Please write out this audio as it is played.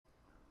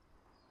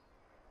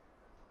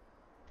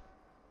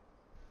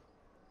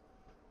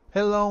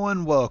Hello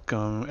and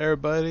welcome,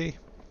 everybody.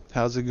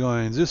 How's it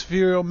going? This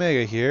Fury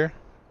Omega here,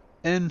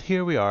 and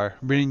here we are,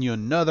 bringing you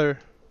another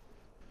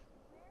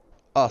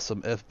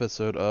awesome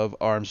episode of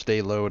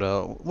Armsday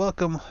Loadout.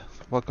 Welcome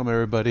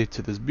everybody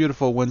to this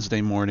beautiful Wednesday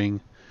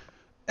morning,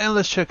 and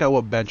let's check out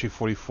what Banshee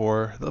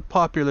 44, the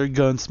popular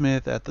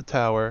gunsmith at the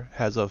tower,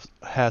 has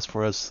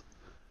for us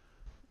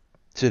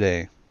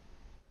today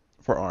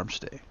for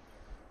Armsday.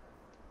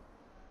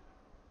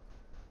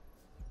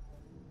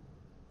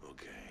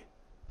 Okay,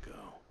 go.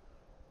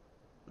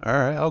 All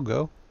right, I'll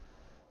go.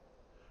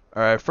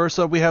 All right, first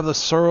up we have the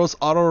Soros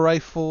Auto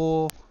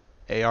Rifle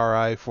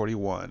ARI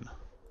 41.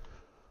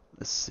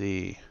 Let's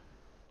see.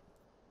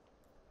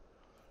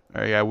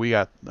 Alright, yeah, we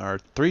got our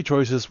three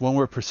choices. One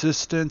with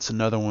persistence,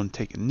 another one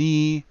take a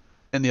knee,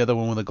 and the other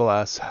one with a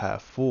glass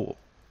half full.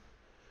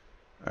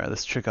 Alright,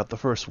 let's check out the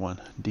first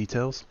one.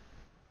 Details.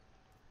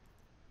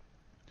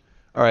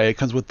 Alright, it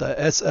comes with the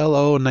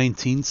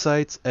SLO19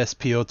 sights,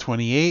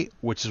 SPO28,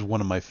 which is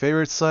one of my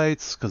favorite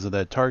sights because of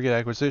that target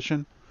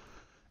acquisition,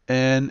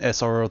 and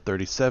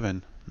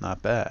SRO37.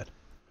 Not bad.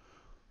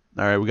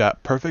 Alright, we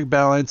got perfect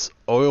balance,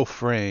 oil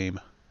frame,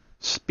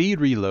 speed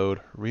reload,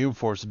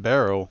 reinforced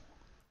barrel,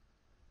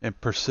 and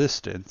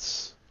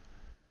persistence.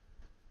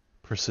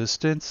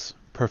 Persistence,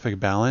 perfect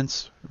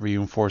balance,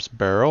 reinforced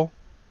barrel,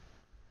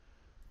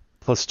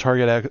 plus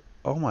target.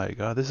 Oh my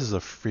god, this is a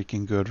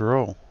freaking good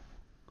roll.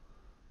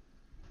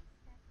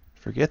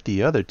 Forget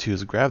the other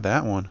twos, grab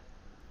that one.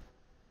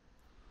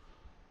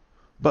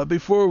 But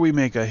before we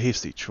make a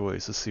hasty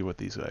choice, let's see what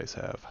these guys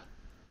have.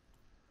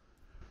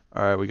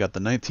 Alright, we got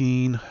the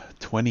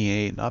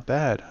 1928, not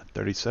bad.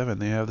 37,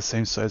 they have the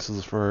same size as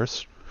the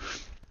first.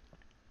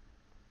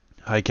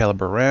 High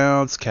caliber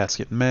rounds,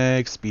 casket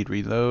mag, speed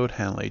reload,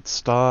 hand laid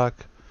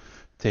stock,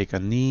 take a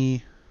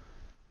knee.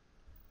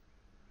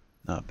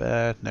 Not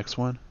bad. Next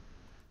one.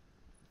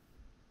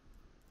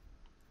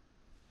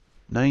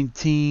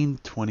 19,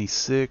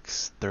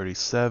 26,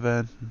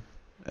 37.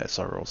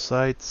 SRO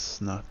sights.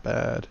 Not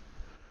bad.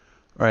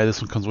 Alright,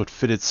 this one comes with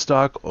fitted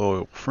stock,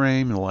 oil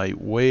frame,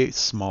 lightweight,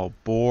 small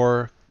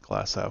bore,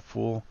 glass half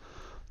full.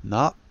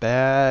 Not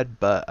bad,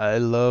 but I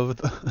love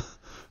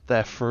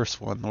that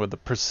first one with the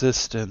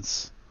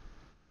persistence.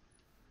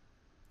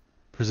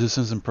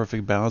 Persistence and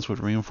perfect balance with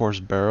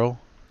reinforced barrel.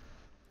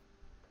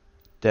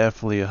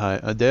 Definitely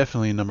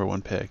definitely a number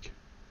one pick.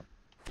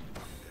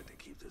 Got to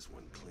keep this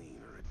one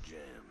clean or it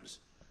jams.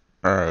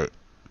 Alright.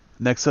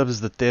 Next up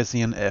is the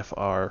Thespian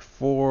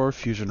FR4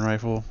 fusion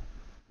rifle.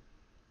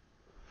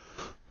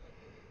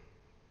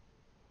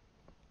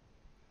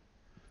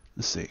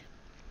 Let's see.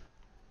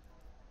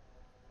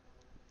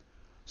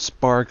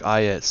 Spark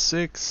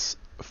IS6,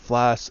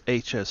 Flash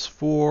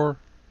HS4,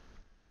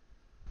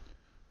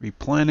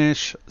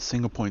 Replenish,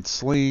 single point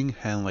sling,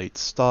 hand laid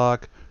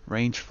stock,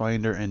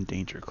 rangefinder, and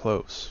danger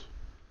close.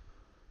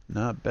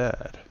 Not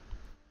bad.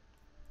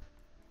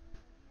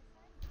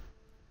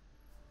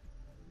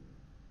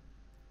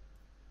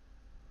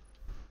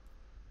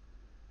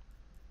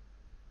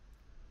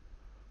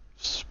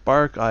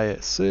 Spark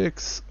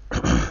IS6,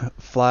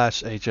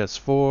 Flash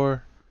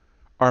HS4,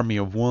 Army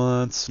of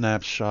One,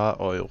 Snapshot,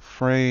 Oil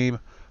Frame,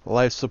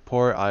 Life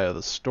Support, Eye of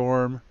the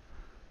Storm.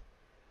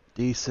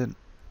 Decent,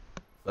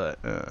 but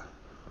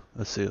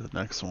let's see the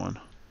next one.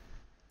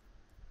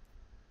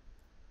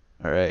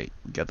 Alright,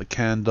 got the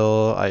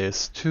Candle,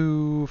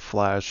 IS2,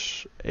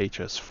 Flash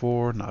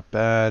HS4, not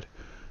bad.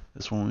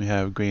 This one we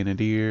have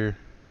Grenadier,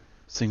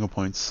 Single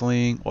Point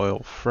Sling,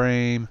 Oil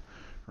Frame,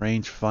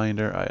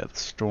 Rangefinder, Eye of the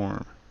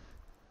Storm.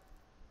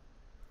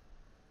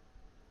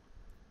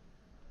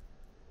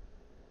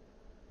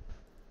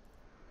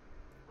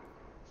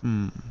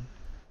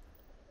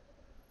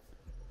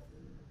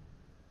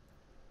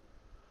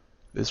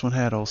 This one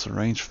had also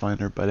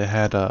rangefinder, but it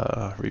had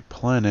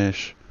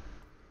replenish,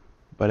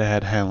 but it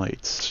had hand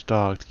laid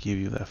stock to give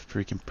you that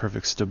freaking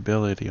perfect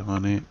stability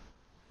on it.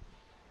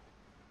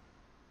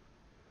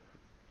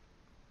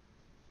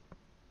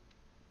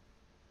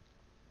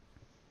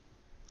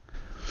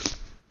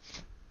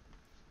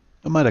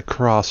 I'm at a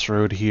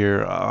crossroad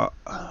here,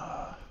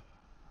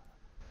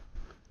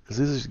 because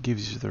this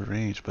gives you the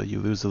range, but you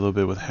lose a little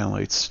bit with hand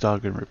laid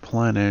stock and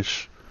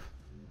replenish.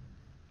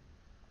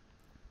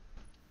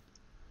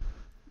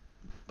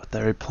 But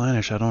that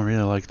replenish, I don't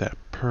really like that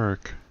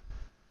perk.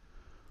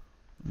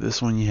 This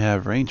one you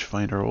have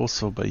rangefinder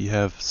also, but you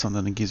have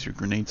something that gives your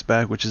grenades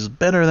back, which is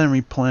better than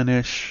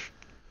replenish,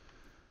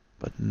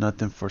 but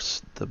nothing for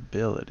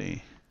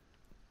stability.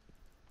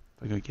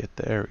 If I could get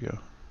there, we go.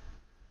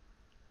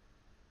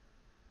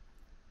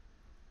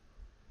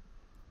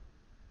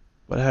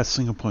 But it has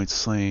single point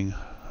sling.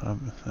 Out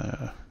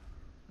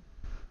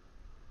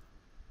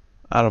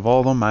of all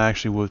of them, I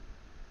actually would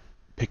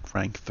pick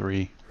rank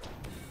 3.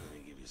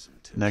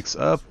 Next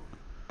up,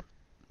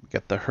 we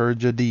got the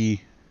Herja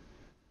D.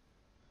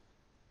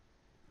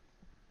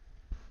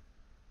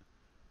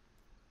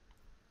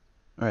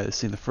 Alright, let's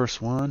see the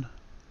first one.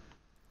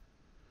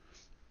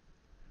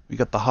 We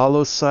got the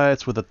hollow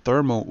sights with a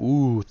thermal.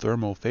 Ooh,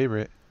 thermal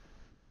favorite.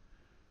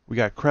 We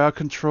got crowd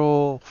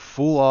control,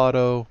 full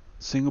auto,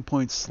 single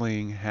point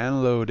sling,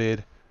 hand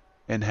loaded,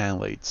 and hand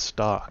laid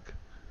stock.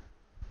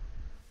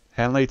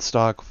 Hand laid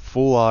stock,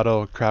 full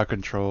auto, crowd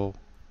control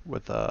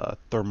with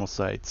thermal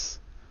sights.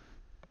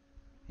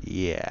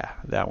 Yeah,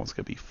 that one's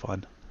gonna be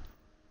fun.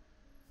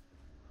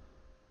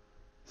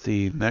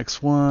 See,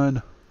 next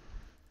one.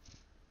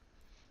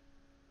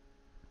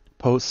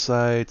 Post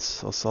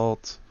sights,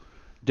 assault,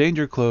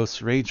 danger close,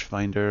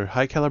 rangefinder,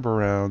 high caliber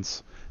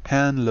rounds,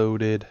 hand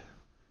loaded,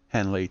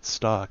 hand laid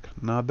stock.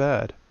 Not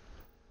bad.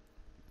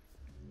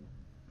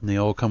 And they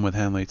all come with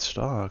hand laid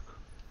stock.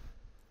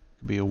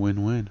 Could be a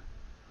win-win.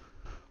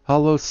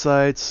 Hollow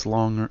sights,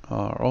 long.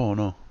 Oh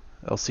no,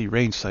 LC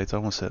range sights. I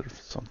almost said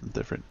something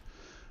different.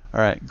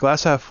 Alright,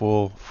 glass half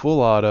full, full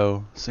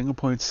auto, single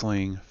point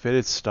sling,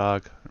 fitted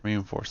stock,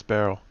 reinforced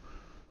barrel.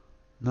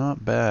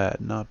 Not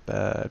bad, not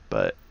bad,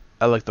 but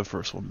I like the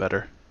first one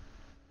better.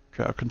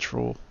 Crowd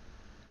control.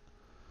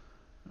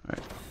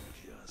 Alright.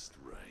 Just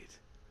right.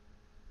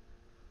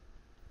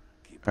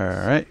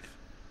 Alright.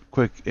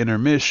 Quick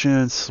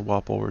intermission,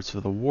 swap over to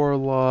the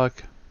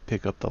warlock,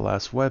 pick up the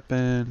last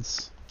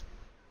weapons.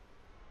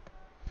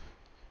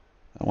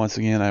 Once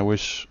again, I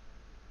wish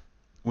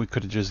we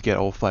could have just get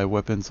all 5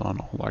 weapons on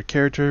all our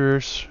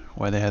characters.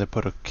 Why they had to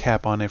put a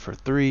cap on it for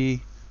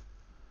 3.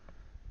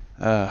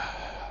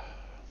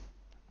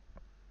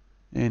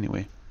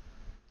 Anyway.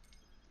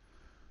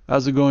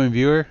 How's it going,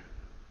 viewer?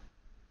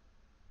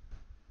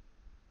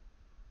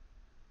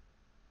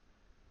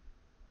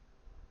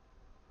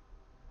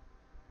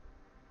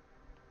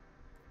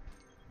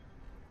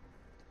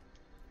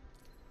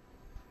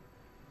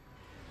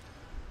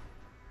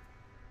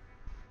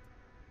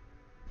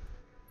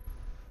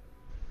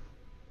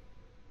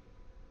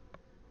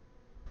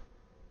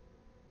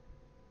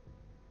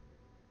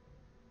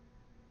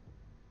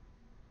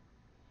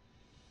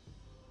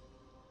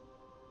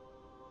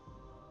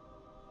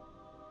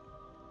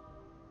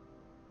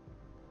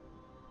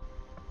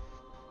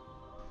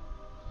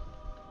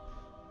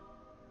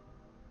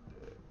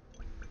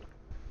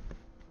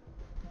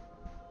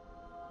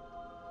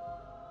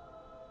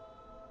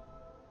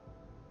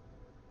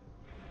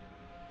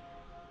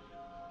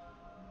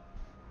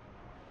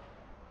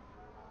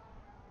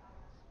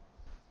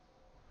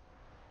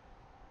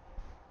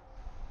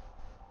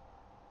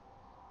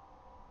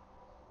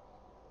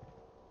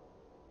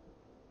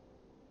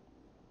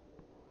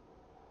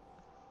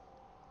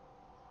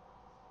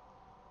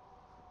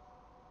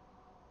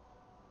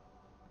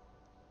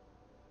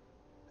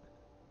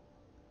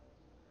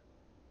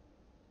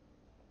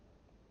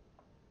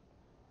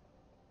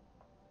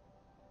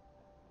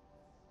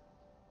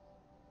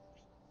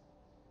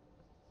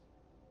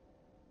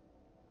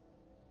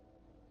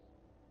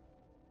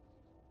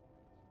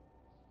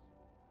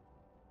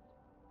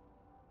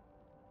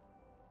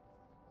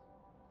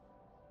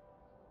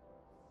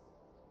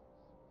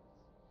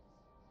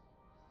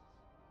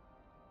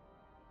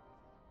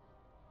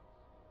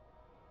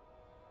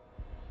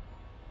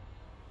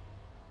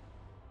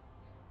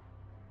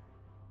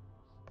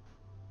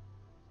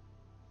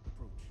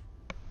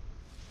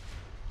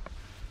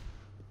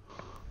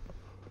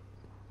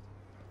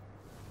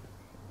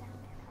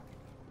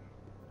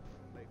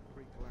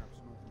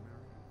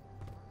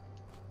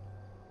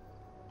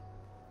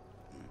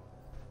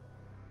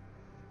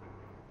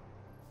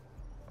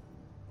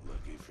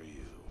 Lucky for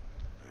you,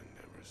 I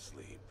never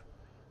sleep.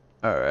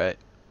 Alright,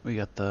 we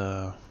got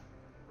the...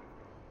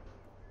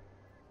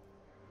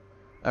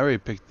 I already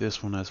picked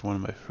this one as one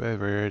of my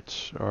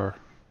favorites, or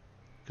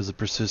because of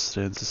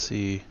persistence. To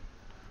see,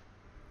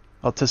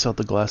 I'll test out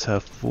the glass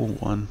half full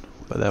one,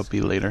 but that'll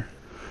be later.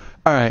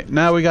 Alright,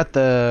 now we got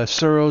the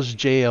Suros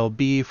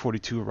JLB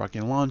 42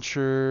 rocket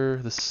launcher.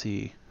 Let's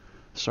see,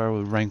 start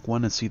with rank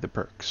 1 and see the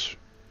perks.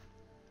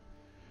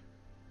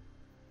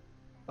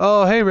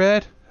 Oh, hey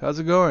Red, how's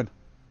it going?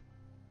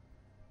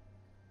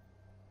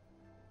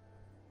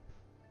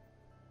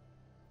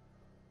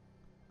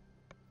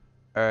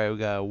 Alright, we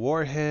got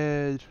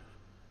warhead,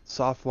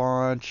 soft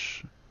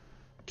launch,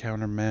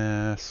 counter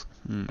mask,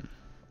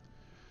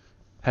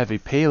 heavy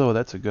payload,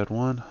 that's a good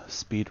one.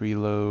 Speed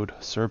reload,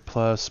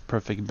 surplus,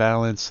 perfect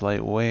balance,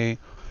 lightweight.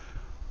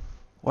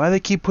 Why do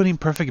they keep putting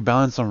perfect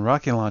balance on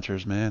rocket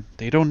launchers, man?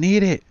 They don't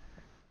need it.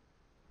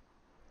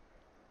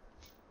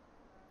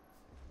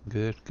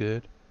 Good,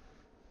 good.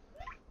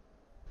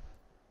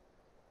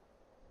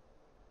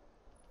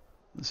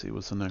 Let's see,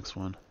 what's the next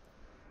one?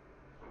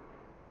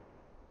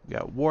 We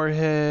got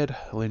warhead,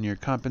 linear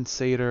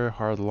compensator,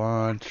 hard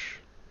launch,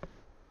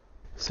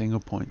 single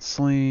point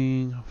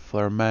sling,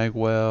 flare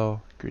magwell,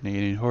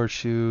 grenading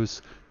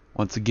horseshoes,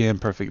 once again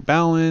perfect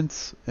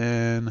balance,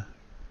 and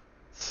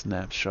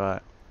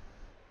snapshot.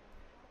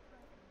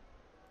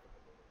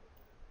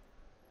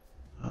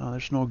 Oh,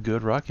 there's no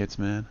good rockets,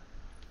 man.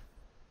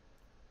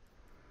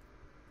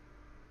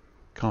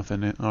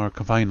 Confident or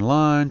confined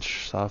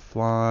launch, soft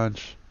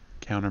launch,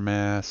 counter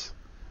mass,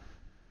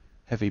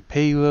 heavy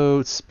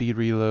payload, speed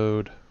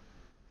reload,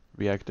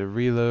 reactive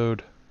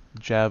reload,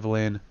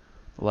 javelin,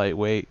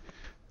 lightweight.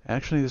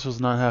 Actually, this was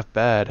not half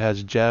bad. It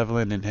has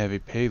javelin and heavy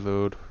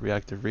payload,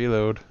 reactive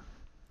reload.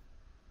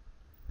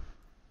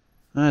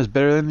 It's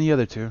better than the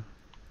other two.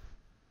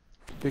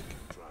 Pick.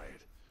 Try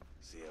it.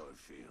 See how it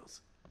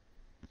feels.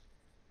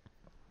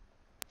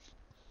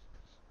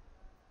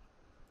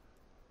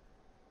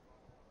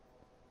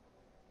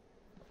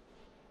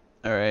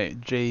 Alright,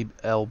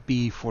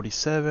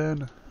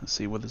 JLB47. Let's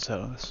see what this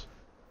has.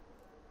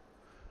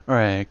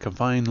 Alright,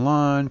 confined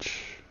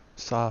launch,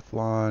 soft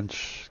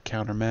launch,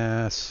 counter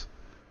mass,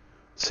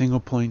 single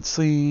point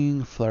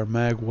sling, flare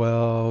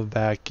magwell,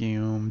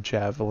 vacuum,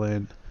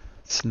 javelin,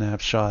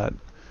 snapshot.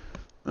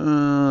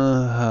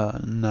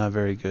 Not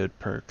very good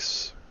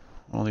perks.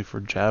 Only for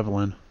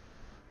javelin.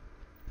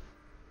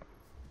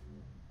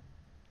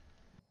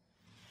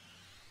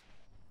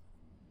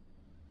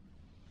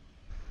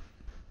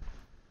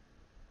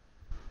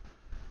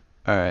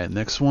 Alright,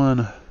 next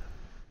one.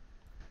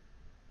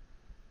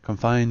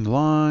 Confined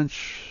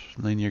launch,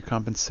 linear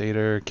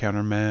compensator,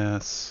 counter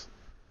mass,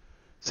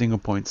 single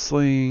point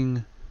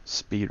sling,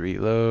 speed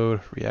reload,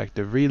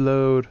 reactive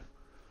reload,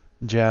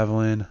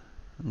 javelin,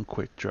 and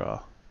quick draw.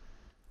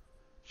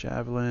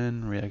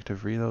 Javelin,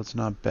 reactive reload's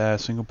not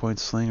bad. Single point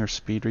sling or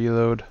speed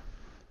reload.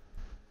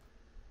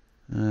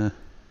 Man,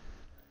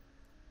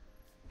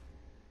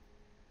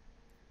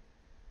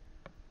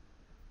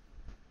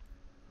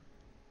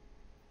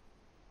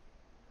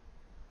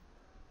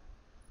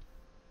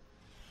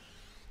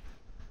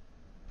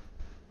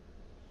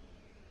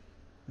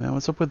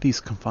 what's up with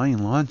these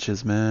confined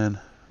launches, man?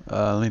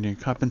 Linear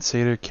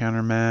compensator,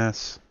 counter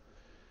mass,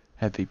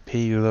 heavy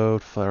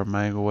payload, flare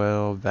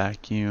magwell,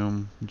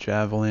 vacuum,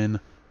 javelin,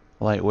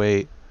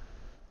 lightweight.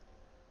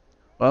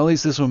 Well, at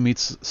least this one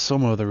meets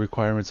some of the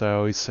requirements I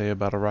always say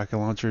about a rocket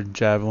launcher,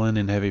 javelin,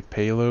 and heavy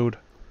payload.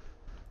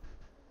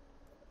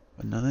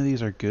 But none of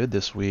these are good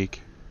this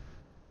week.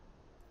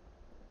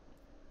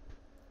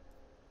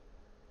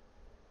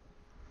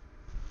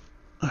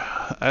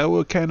 I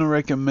would kind of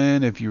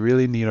recommend, if you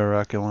really need a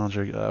rocket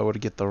launcher, I would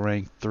get the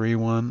rank 3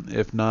 one.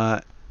 If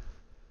not,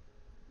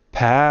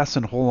 pass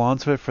and hold on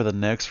to it for the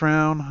next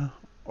round,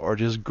 or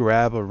just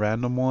grab a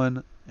random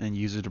one and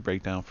use it to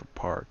break down for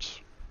parts.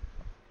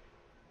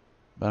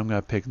 But I'm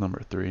gonna pick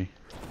number 3.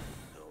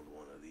 Held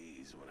one of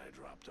these when I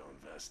dropped on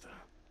Vesta.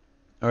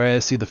 Alright,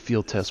 let's see the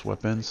field test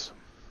weapons.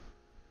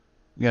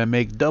 We gotta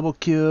make double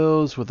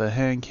kills with a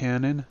hand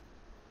cannon.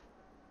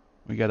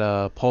 We got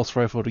a pulse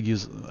rifle to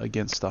use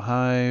against the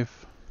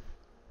hive.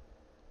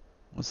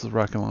 What's the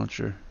rocket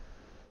launcher?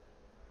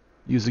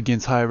 Use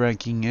against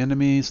high-ranking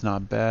enemies,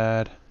 not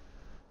bad.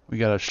 We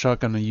got a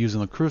shotgun to use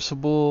in the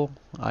Crucible,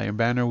 Iron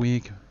Banner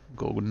Week,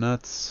 go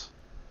nuts.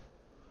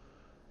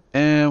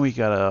 And we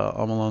got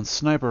a Malone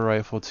sniper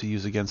rifle to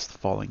use against the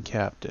fallen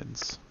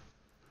captains.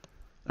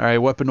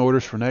 Alright, weapon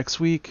orders for next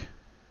week.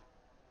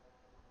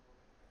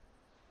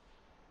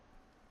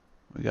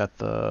 We got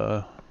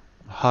the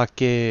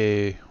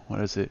Hake,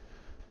 what is it?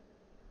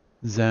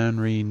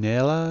 Zanri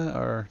Nela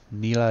or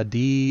Nila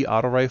D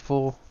auto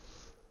rifle.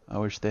 I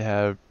wish they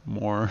had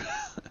more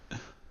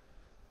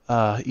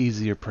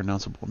easier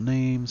pronounceable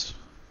names.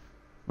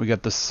 We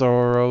got the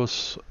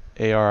Soros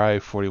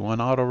ARI-41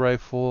 auto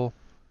rifle,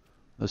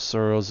 the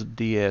Soros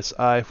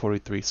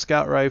DSI-43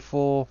 scout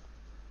rifle,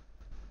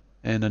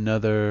 and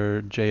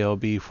another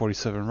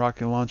JLB-47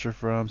 rocket launcher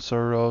from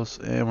Soros.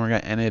 And we're gonna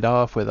end it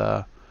off with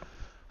a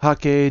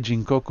Hake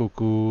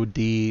Jinkoku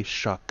D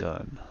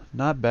shotgun.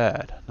 Not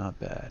bad, not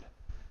bad.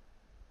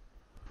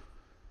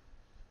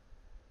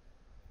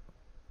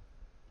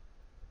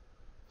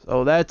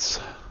 So that's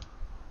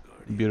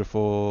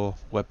beautiful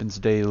Weapons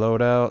Day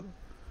loadout.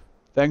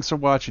 Thanks for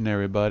watching,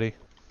 everybody.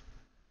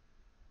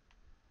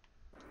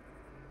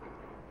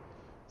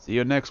 See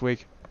you next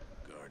week.